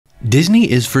Disney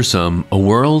is for some a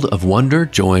world of wonder,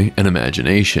 joy, and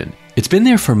imagination. It's been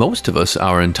there for most of us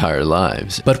our entire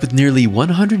lives, but with nearly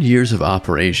 100 years of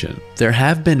operation, there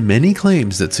have been many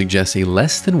claims that suggest a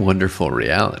less than wonderful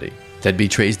reality that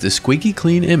betrays the squeaky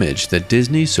clean image that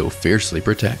Disney so fiercely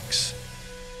protects.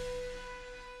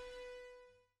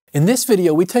 In this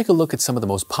video, we take a look at some of the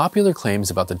most popular claims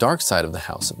about the dark side of the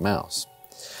House of Mouse.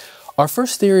 Our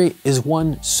first theory is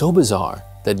one so bizarre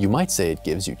that you might say it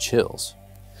gives you chills.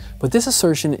 But this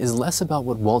assertion is less about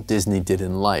what Walt Disney did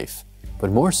in life,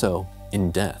 but more so in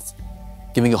death,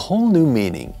 giving a whole new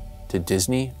meaning to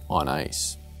Disney on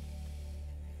Ice.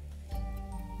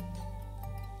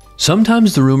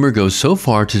 Sometimes the rumor goes so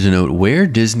far to denote where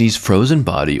Disney's frozen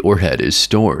body or head is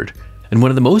stored, and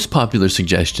one of the most popular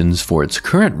suggestions for its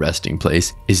current resting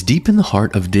place is deep in the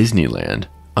heart of Disneyland,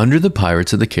 under the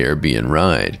Pirates of the Caribbean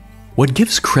ride. What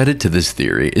gives credit to this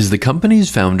theory is the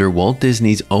company's founder Walt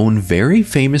Disney's own very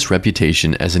famous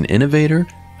reputation as an innovator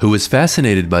who was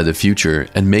fascinated by the future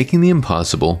and making the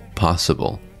impossible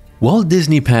possible. Walt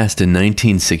Disney passed in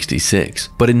 1966,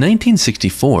 but in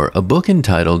 1964, a book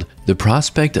entitled The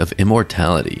Prospect of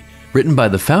Immortality, written by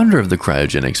the founder of the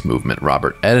cryogenics movement,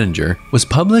 Robert Ettinger, was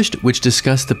published, which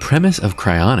discussed the premise of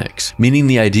cryonics, meaning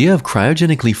the idea of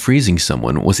cryogenically freezing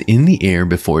someone was in the air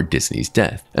before Disney's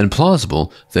death, and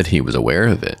plausible that he was aware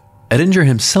of it. Ettinger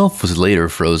himself was later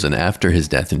frozen after his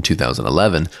death in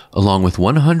 2011, along with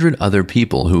 100 other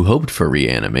people who hoped for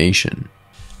reanimation.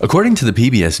 According to the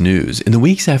PBS News, in the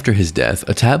weeks after his death,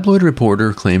 a tabloid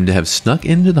reporter claimed to have snuck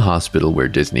into the hospital where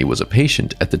Disney was a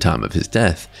patient at the time of his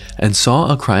death and saw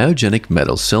a cryogenic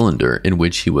metal cylinder in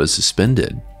which he was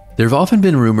suspended. There have often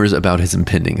been rumors about his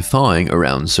impending thawing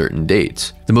around certain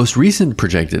dates. The most recent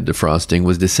projected defrosting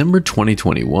was December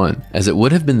 2021, as it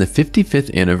would have been the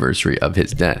 55th anniversary of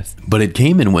his death, but it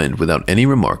came and went without any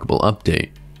remarkable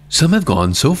update. Some have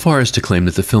gone so far as to claim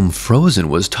that the film Frozen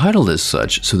was titled as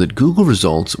such so that Google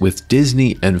results with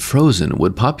Disney and Frozen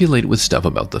would populate with stuff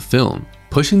about the film,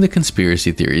 pushing the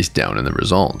conspiracy theories down in the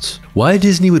results. Why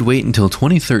Disney would wait until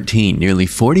 2013, nearly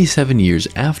 47 years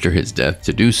after his death,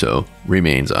 to do so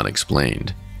remains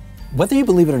unexplained. Whether you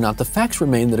believe it or not, the facts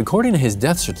remain that according to his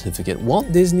death certificate,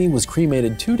 Walt Disney was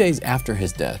cremated 2 days after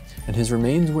his death, and his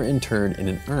remains were interred in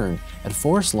an urn at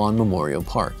Forest Lawn Memorial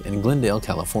Park in Glendale,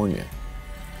 California.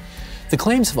 The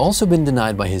claims have also been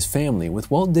denied by his family, with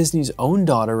Walt Disney's own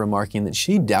daughter remarking that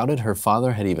she doubted her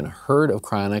father had even heard of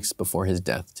cryonics before his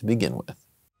death to begin with.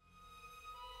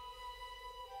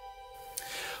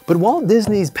 But Walt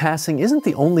Disney's passing isn't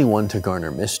the only one to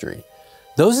garner mystery.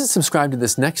 Those that subscribe to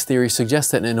this next theory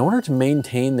suggest that in order to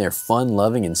maintain their fun,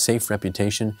 loving, and safe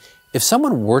reputation, if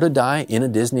someone were to die in a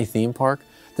Disney theme park,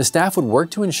 the staff would work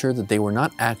to ensure that they were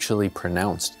not actually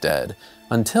pronounced dead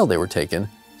until they were taken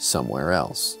somewhere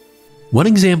else. One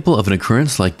example of an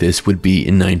occurrence like this would be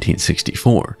in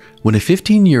 1964, when a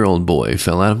 15-year-old boy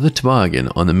fell out of the toboggan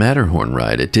on the Matterhorn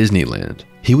ride at Disneyland.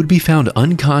 He would be found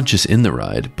unconscious in the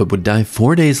ride, but would die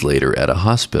 4 days later at a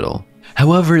hospital.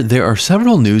 However, there are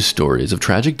several news stories of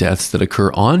tragic deaths that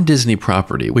occur on Disney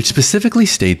property which specifically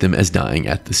state them as dying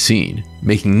at the scene,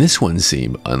 making this one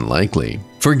seem unlikely.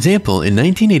 For example, in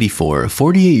 1984, a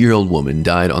 48-year-old woman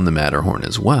died on the Matterhorn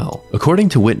as well. According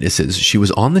to witnesses, she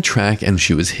was on the track and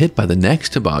she was hit by the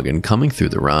next toboggan coming through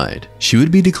the ride. She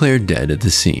would be declared dead at the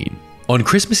scene. On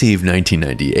Christmas Eve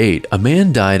 1998, a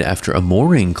man died after a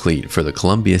mooring cleat for the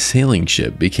Columbia sailing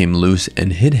ship became loose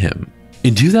and hit him.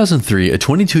 In 2003, a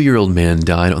 22-year-old man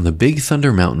died on the Big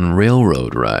Thunder Mountain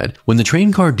Railroad ride when the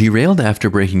train car derailed after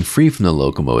breaking free from the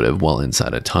locomotive while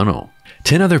inside a tunnel.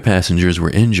 10 other passengers were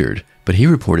injured, but he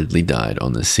reportedly died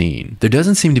on the scene. There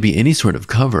doesn't seem to be any sort of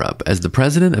cover-up, as the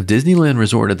president of Disneyland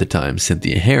Resort at the time,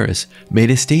 Cynthia Harris, made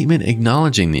a statement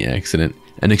acknowledging the accident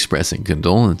and expressing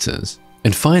condolences.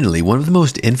 And finally, one of the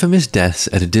most infamous deaths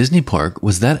at a Disney park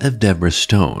was that of Deborah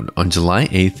Stone on July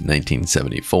 8,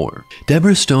 1974.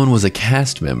 Deborah Stone was a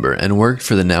cast member and worked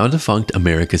for the now-defunct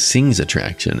America Sings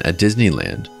attraction at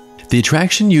Disneyland. The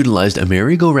attraction utilized a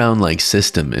merry-go-round-like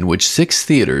system in which 6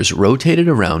 theaters rotated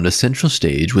around a central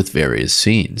stage with various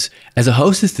scenes. As a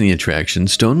hostess in the attraction,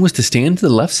 Stone was to stand to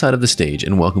the left side of the stage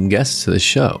and welcome guests to the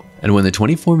show, and when the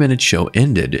 24-minute show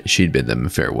ended, she'd bid them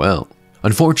farewell.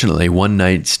 Unfortunately, one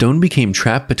night, Stone became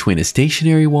trapped between a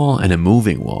stationary wall and a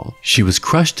moving wall. She was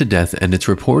crushed to death, and it's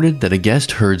reported that a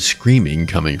guest heard screaming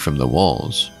coming from the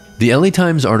walls. The LA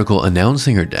Times article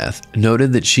announcing her death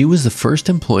noted that she was the first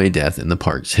employee death in the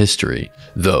park's history.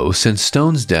 Though, since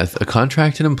Stone's death, a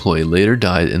contracted employee later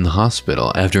died in the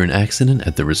hospital after an accident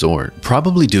at the resort.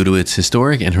 Probably due to its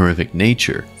historic and horrific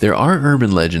nature, there are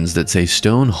urban legends that say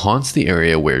Stone haunts the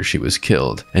area where she was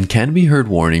killed and can be heard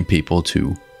warning people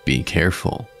to be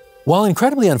careful. While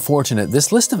incredibly unfortunate,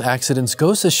 this list of accidents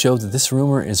goes to show that this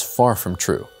rumor is far from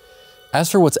true.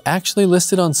 As for what's actually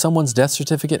listed on someone's death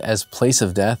certificate as place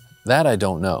of death, that I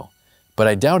don't know, but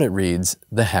I doubt it reads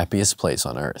the happiest place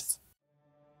on earth.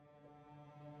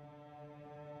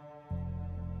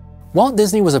 Walt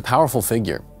Disney was a powerful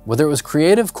figure. Whether it was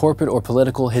creative, corporate, or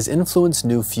political, his influence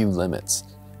knew few limits,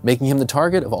 making him the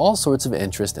target of all sorts of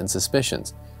interest and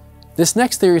suspicions. This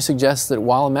next theory suggests that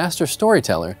while a master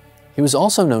storyteller, he was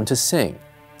also known to sing,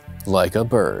 like a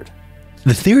bird.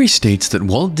 The theory states that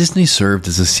Walt Disney served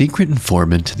as a secret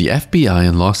informant to the FBI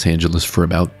in Los Angeles for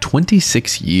about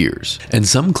 26 years, and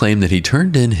some claim that he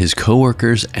turned in his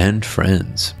co-workers and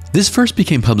friends. This first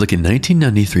became public in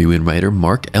 1993 when writer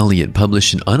Mark Elliott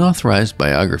published an unauthorized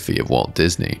biography of Walt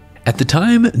Disney. At the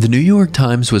time, the New York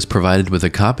Times was provided with a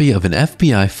copy of an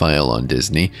FBI file on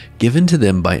Disney given to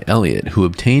them by Elliott, who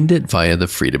obtained it via the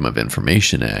Freedom of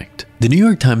Information Act. The New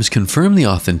York Times confirmed the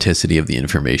authenticity of the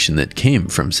information that came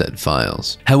from said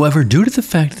files. However, due to the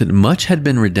fact that much had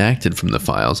been redacted from the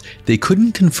files, they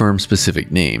couldn't confirm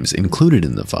specific names included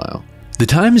in the file. The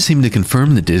Times seemed to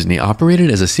confirm that Disney operated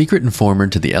as a secret informer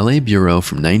to the LA Bureau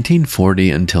from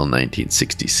 1940 until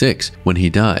 1966, when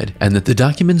he died, and that the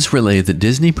documents relay that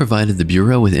Disney provided the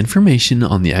Bureau with information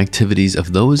on the activities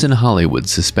of those in Hollywood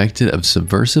suspected of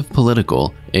subversive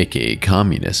political, aka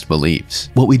communist,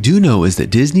 beliefs. What we do know is that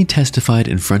Disney testified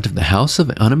in front of the House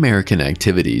of Un-American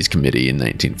Activities Committee in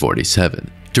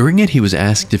 1947. During it, he was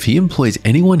asked if he employs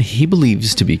anyone he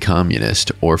believes to be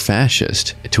communist or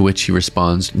fascist, to which he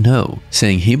responds no,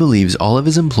 saying he believes all of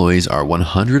his employees are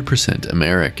 100%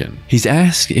 American. He's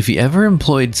asked if he ever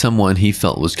employed someone he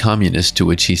felt was communist, to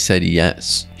which he said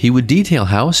yes. He would detail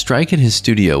how a strike in his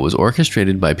studio was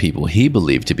orchestrated by people he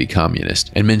believed to be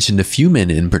communist, and mentioned a few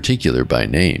men in particular by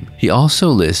name. He also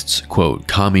lists, quote,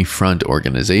 commie front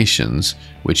organizations,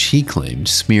 which he claimed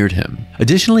smeared him.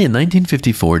 Additionally, in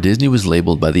 1954, Disney was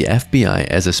labeled by the FBI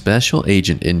as a Special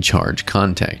Agent in Charge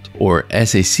Contact, or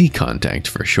SAC Contact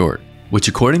for short, which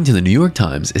according to the New York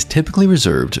Times is typically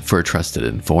reserved for a trusted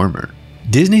informer.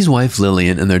 Disney's wife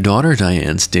Lillian and their daughter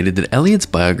Diane stated that Elliott's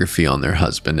biography on their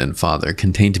husband and father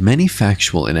contained many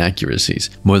factual inaccuracies,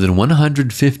 more than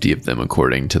 150 of them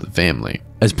according to the family.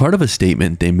 As part of a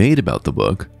statement they made about the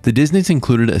book, the Disneys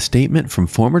included a statement from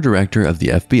former director of the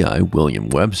FBI William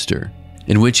Webster,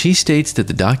 in which he states that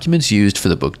the documents used for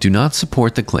the book do not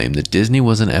support the claim that Disney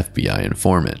was an FBI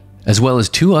informant, as well as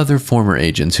two other former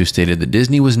agents who stated that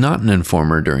Disney was not an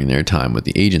informer during their time with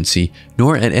the agency,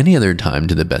 nor at any other time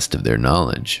to the best of their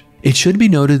knowledge. It should be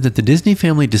noted that the Disney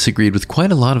family disagreed with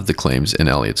quite a lot of the claims in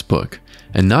Elliott's book,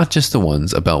 and not just the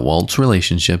ones about Walt's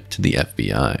relationship to the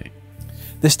FBI.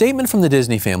 The statement from the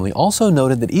Disney family also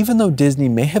noted that even though Disney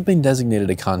may have been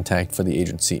designated a contact for the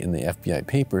agency in the FBI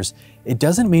papers, it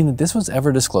doesn't mean that this was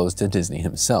ever disclosed to Disney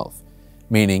himself,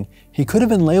 meaning he could have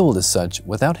been labeled as such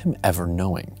without him ever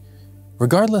knowing.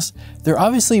 Regardless, there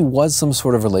obviously was some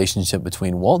sort of relationship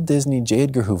between Walt Disney, J.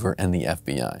 Edgar Hoover, and the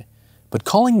FBI, but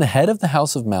calling the head of the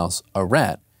House of Mouse a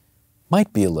rat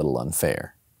might be a little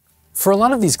unfair. For a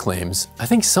lot of these claims, I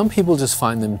think some people just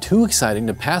find them too exciting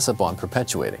to pass up on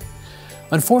perpetuating.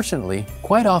 Unfortunately,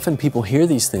 quite often people hear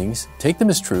these things, take them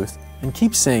as truth, and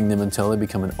keep saying them until they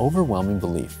become an overwhelming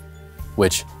belief,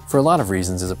 which, for a lot of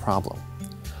reasons, is a problem.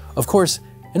 Of course,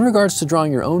 in regards to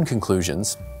drawing your own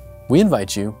conclusions, we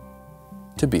invite you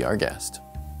to be our guest.